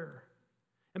 rare.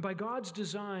 And by God's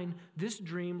design, this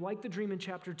dream, like the dream in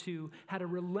chapter 2, had a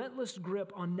relentless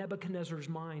grip on Nebuchadnezzar's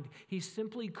mind. He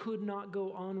simply could not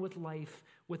go on with life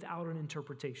without an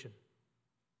interpretation.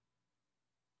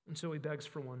 And so he begs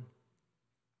for one.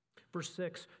 Verse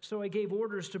 6, "So I gave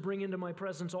orders to bring into my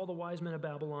presence all the wise men of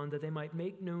Babylon, that they might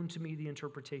make known to me the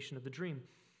interpretation of the dream."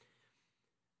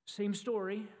 Same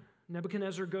story.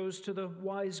 Nebuchadnezzar goes to the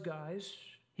wise guys.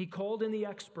 He called in the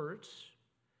experts.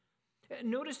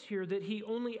 Notice here that he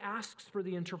only asks for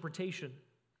the interpretation.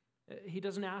 He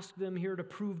doesn't ask them here to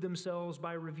prove themselves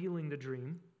by revealing the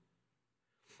dream.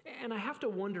 And I have to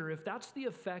wonder if that's the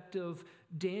effect of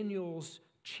Daniel's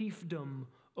chiefdom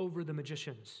over the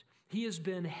magicians. He has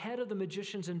been head of the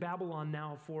magicians in Babylon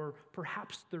now for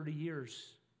perhaps 30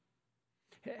 years.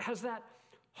 Has that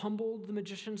humbled the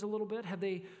magicians a little bit? Have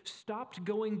they stopped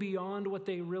going beyond what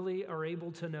they really are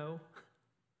able to know?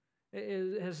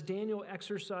 Has Daniel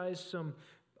exercised some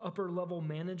upper-level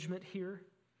management here?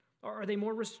 Are they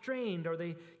more restrained? Are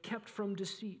they kept from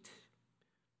deceit?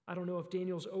 I don't know if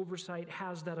Daniel's oversight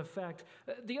has that effect.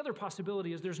 The other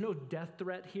possibility is there's no death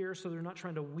threat here, so they're not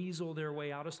trying to weasel their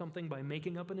way out of something by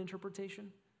making up an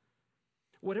interpretation.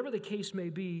 Whatever the case may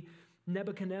be,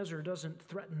 Nebuchadnezzar doesn't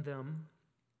threaten them.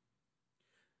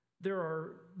 There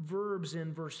are verbs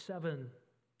in verse 7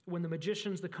 when the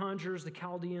magicians, the conjurers, the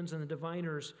Chaldeans, and the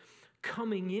diviners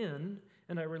coming in,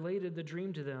 and I related the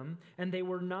dream to them, and they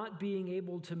were not being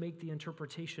able to make the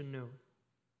interpretation known.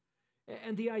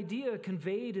 And the idea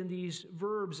conveyed in these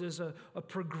verbs is a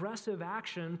progressive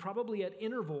action, probably at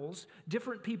intervals,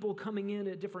 different people coming in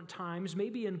at different times,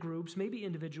 maybe in groups, maybe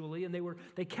individually, and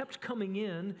they kept coming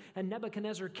in, and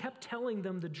Nebuchadnezzar kept telling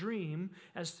them the dream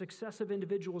as successive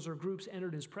individuals or groups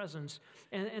entered his presence.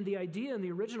 And the idea in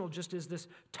the original just is this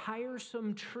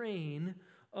tiresome train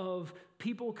of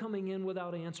people coming in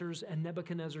without answers and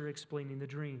Nebuchadnezzar explaining the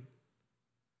dream.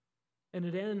 And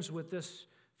it ends with this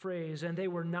phrase, "and they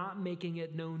were not making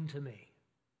it known to me."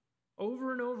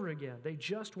 Over and over again, they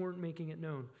just weren't making it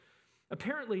known.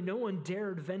 Apparently, no one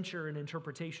dared venture an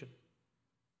interpretation.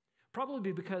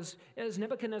 Probably because as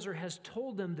Nebuchadnezzar has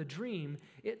told them the dream,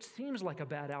 it seems like a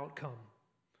bad outcome.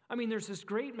 I mean, there's this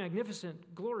great,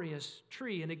 magnificent, glorious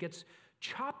tree, and it gets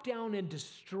chopped down and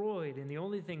destroyed, and the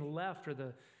only thing left are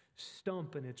the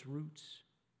stump and its roots.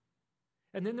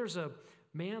 And then there's a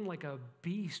man like a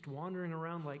beast wandering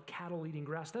around like cattle eating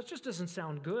grass. That just doesn't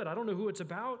sound good. I don't know who it's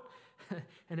about.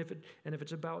 and if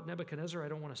it's about Nebuchadnezzar, I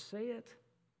don't want to say it.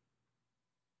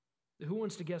 Who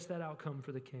wants to guess that outcome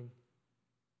for the king?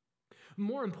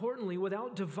 More importantly,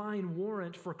 without divine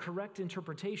warrant for correct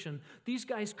interpretation, these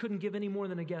guys couldn't give any more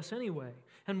than a guess anyway.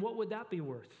 And what would that be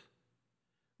worth?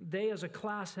 They, as a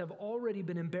class, have already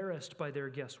been embarrassed by their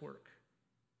guesswork.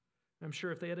 I'm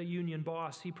sure if they had a union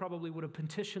boss, he probably would have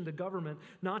petitioned the government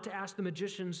not to ask the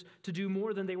magicians to do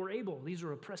more than they were able. These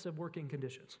are oppressive working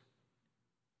conditions.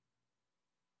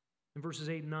 In verses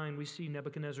 8 and 9, we see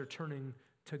Nebuchadnezzar turning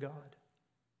to God.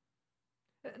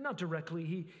 Not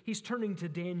directly, he's turning to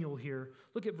Daniel here.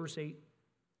 Look at verse 8.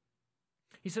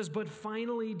 He says, "But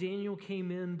finally Daniel came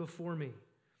in before me."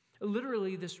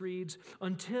 Literally, this reads,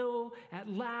 "Until at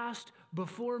last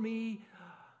before me,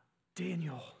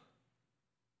 Daniel."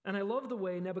 And I love the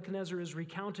way Nebuchadnezzar is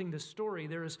recounting this story.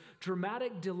 There is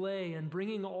dramatic delay in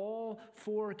bringing all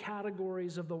four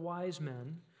categories of the wise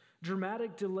men,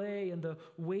 dramatic delay in the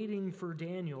waiting for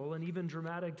Daniel, and even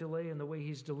dramatic delay in the way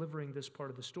he's delivering this part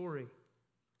of the story.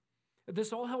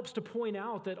 This all helps to point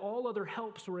out that all other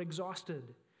helps were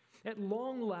exhausted. At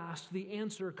long last, the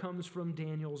answer comes from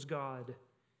Daniel's God.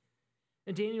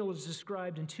 And Daniel is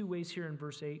described in two ways here in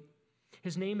verse 8.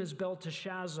 His name is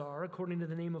Belteshazzar, according to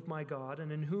the name of my God,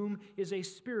 and in whom is a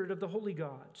spirit of the holy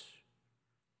gods.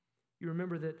 You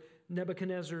remember that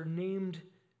Nebuchadnezzar named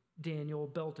Daniel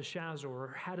Belteshazzar, or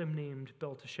had him named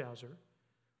Belteshazzar.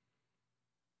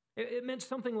 It meant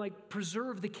something like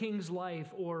preserve the king's life,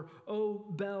 or "O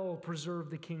Bel, preserve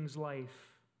the king's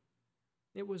life."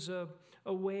 It was a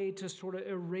way to sort of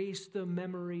erase the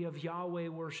memory of Yahweh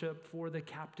worship for the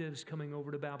captives coming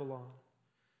over to Babylon,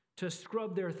 to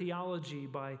scrub their theology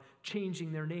by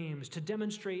changing their names, to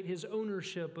demonstrate his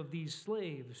ownership of these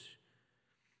slaves,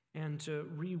 and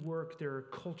to rework their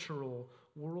cultural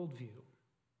worldview.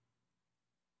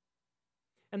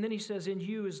 And then he says, "In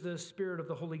you is the spirit of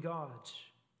the holy gods."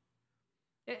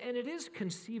 And it is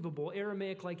conceivable,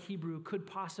 Aramaic like Hebrew could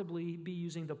possibly be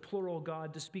using the plural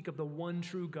God to speak of the one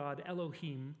true God,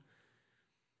 Elohim.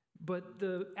 But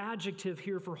the adjective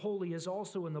here for holy is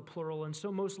also in the plural, and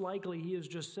so most likely he is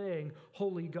just saying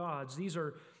holy gods. These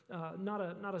are not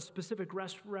a specific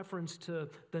reference to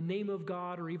the name of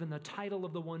God or even the title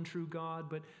of the one true God,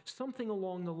 but something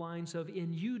along the lines of,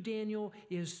 in you, Daniel,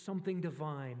 is something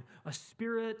divine, a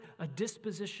spirit, a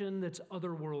disposition that's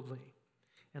otherworldly.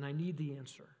 And I need the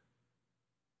answer.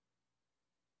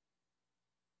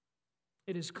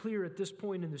 It is clear at this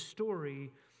point in the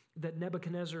story that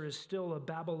Nebuchadnezzar is still a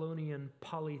Babylonian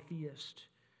polytheist.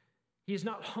 He is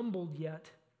not humbled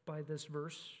yet by this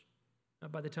verse.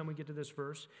 By the time we get to this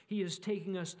verse, he is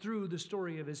taking us through the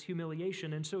story of his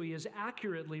humiliation, and so he is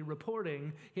accurately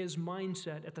reporting his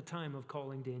mindset at the time of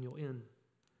calling Daniel in.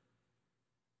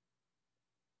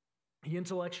 He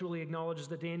intellectually acknowledges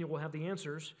that Daniel will have the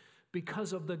answers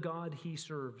because of the God he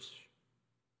serves.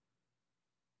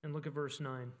 And look at verse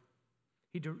 9.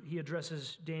 He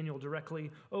addresses Daniel directly.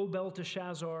 "O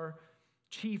Belteshazzar,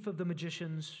 chief of the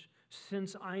magicians,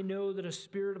 since I know that a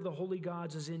spirit of the holy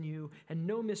gods is in you, and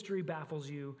no mystery baffles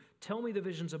you, tell me the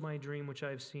visions of my dream which I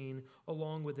have seen,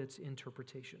 along with its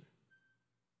interpretation."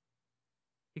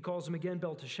 He calls him again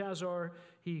Belteshazzar.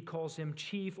 He calls him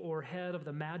chief or head of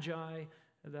the Magi.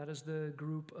 That is the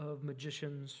group of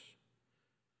magicians.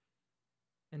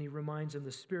 And he reminds him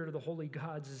the spirit of the holy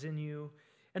gods is in you.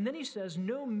 And then he says,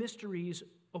 no mysteries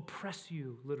oppress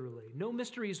you, literally. No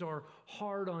mysteries are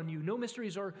hard on you. No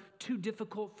mysteries are too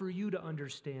difficult for you to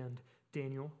understand,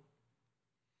 Daniel.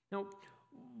 Now,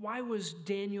 why was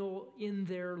Daniel in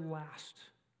there last?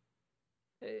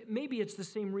 Maybe it's the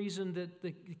same reason that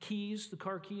the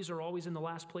car keys are always in the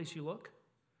last place you look,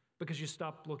 because you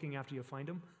stop looking after you find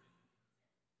them.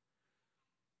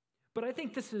 But I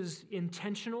think this is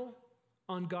intentional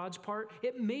on God's part.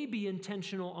 It may be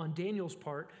intentional on Daniel's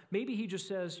part. Maybe he just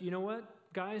says, you know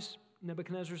what, guys,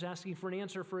 Nebuchadnezzar's asking for an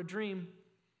answer for a dream.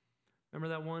 Remember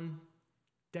that one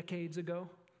decades ago?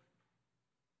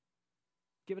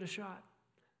 Give it a shot.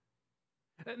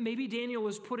 Maybe Daniel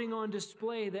is putting on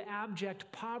display the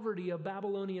abject poverty of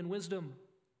Babylonian wisdom.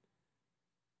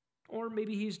 Or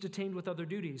maybe he's detained with other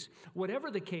duties.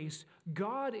 Whatever the case,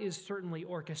 God is certainly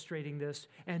orchestrating this,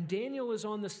 and Daniel is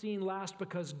on the scene last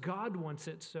because God wants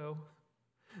it so.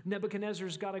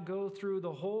 Nebuchadnezzar's got to go through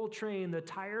the whole train, the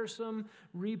tiresome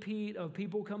repeat of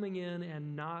people coming in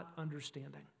and not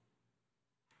understanding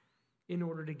in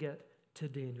order to get to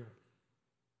Daniel.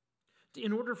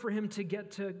 In order for him to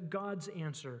get to God's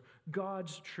answer,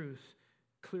 God's truth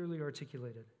clearly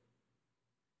articulated.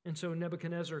 And so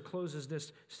Nebuchadnezzar closes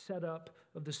this setup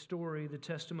of the story, the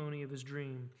testimony of his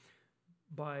dream,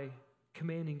 by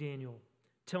commanding Daniel,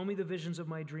 tell me the visions of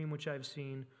my dream which I've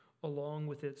seen, along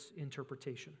with its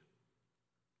interpretation.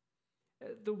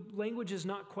 The language is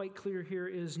not quite clear here.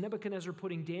 Is Nebuchadnezzar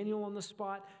putting Daniel on the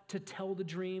spot to tell the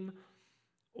dream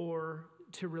or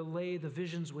to relay the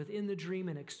visions within the dream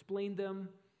and explain them?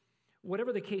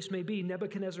 Whatever the case may be,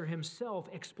 Nebuchadnezzar himself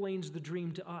explains the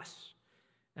dream to us,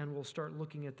 and we'll start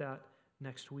looking at that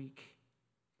next week.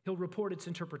 He'll report its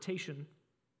interpretation.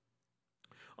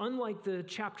 Unlike the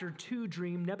chapter 2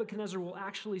 dream, Nebuchadnezzar will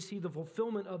actually see the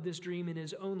fulfillment of this dream in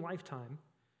his own lifetime.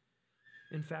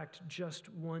 In fact,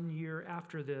 just 1 year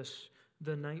after this,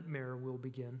 the nightmare will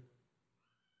begin.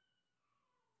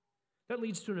 That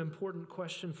leads to an important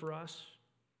question for us.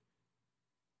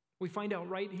 We find out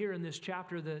right here in this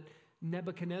chapter that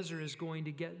Nebuchadnezzar is going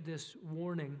to get this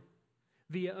warning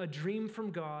via a dream from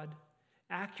God,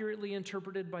 accurately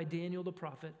interpreted by Daniel the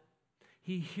prophet.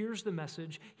 He hears the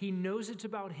message, he knows it's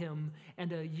about him,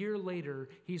 and a year later,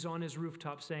 he's on his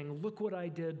rooftop saying, look what I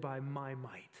did by my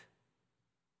might.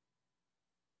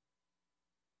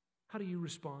 How do you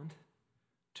respond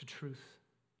to truth?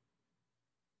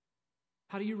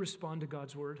 How do you respond to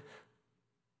God's word?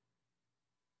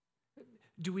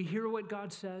 Do we hear what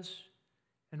God says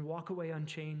and walk away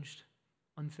unchanged,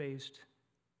 unfazed,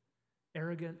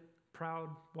 arrogant, proud,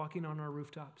 walking on our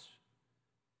rooftops?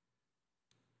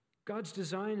 God's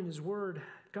design in his word,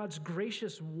 God's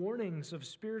gracious warnings of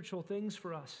spiritual things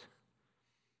for us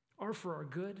are for our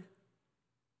good.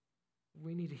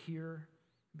 We need to hear,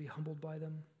 be humbled by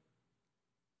them.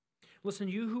 Listen,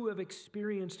 you who have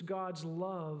experienced God's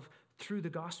love through the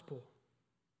gospel,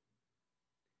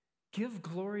 give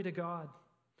glory to God,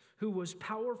 who was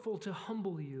powerful to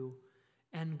humble you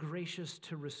and gracious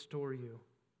to restore you,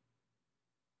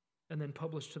 and then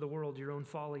publish to the world your own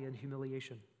folly and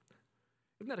humiliation.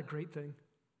 Isn't that a great thing?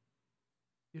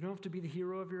 You don't have to be the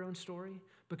hero of your own story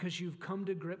because you've come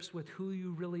to grips with who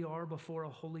you really are before a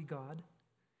holy God.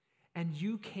 And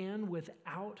you can,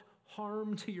 without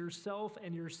harm to yourself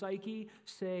and your psyche,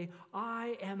 say,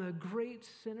 I am a great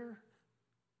sinner,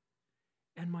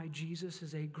 and my Jesus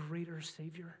is a greater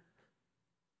Savior.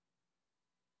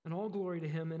 And all glory to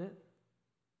him in it.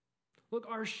 Look,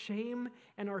 our shame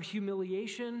and our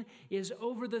humiliation is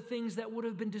over the things that would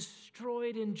have been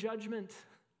destroyed in judgment.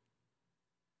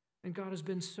 And God has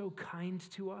been so kind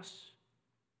to us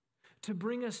to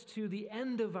bring us to the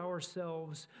end of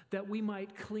ourselves that we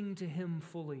might cling to him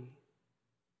fully.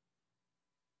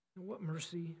 And what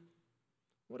mercy,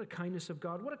 what a kindness of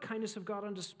God. What a kindness of God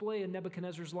on display in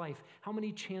Nebuchadnezzar's life. How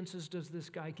many chances does this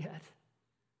guy get?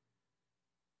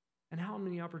 And how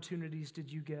many opportunities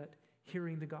did you get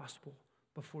hearing the gospel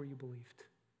before you believed?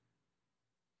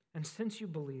 And since you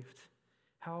believed,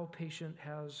 how patient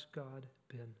has God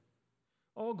been?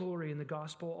 All glory in the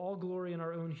gospel, all glory in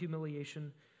our own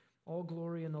humiliation, all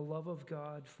glory in the love of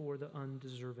God for the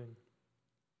undeserving.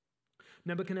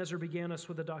 Nebuchadnezzar began us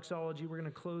with a doxology. We're going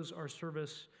to close our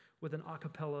service with an a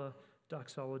cappella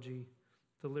doxology.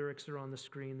 The lyrics are on the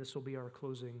screen. This will be our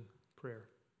closing prayer.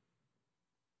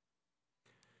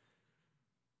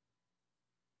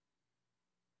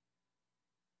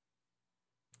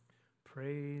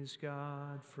 Praise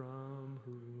God from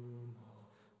whom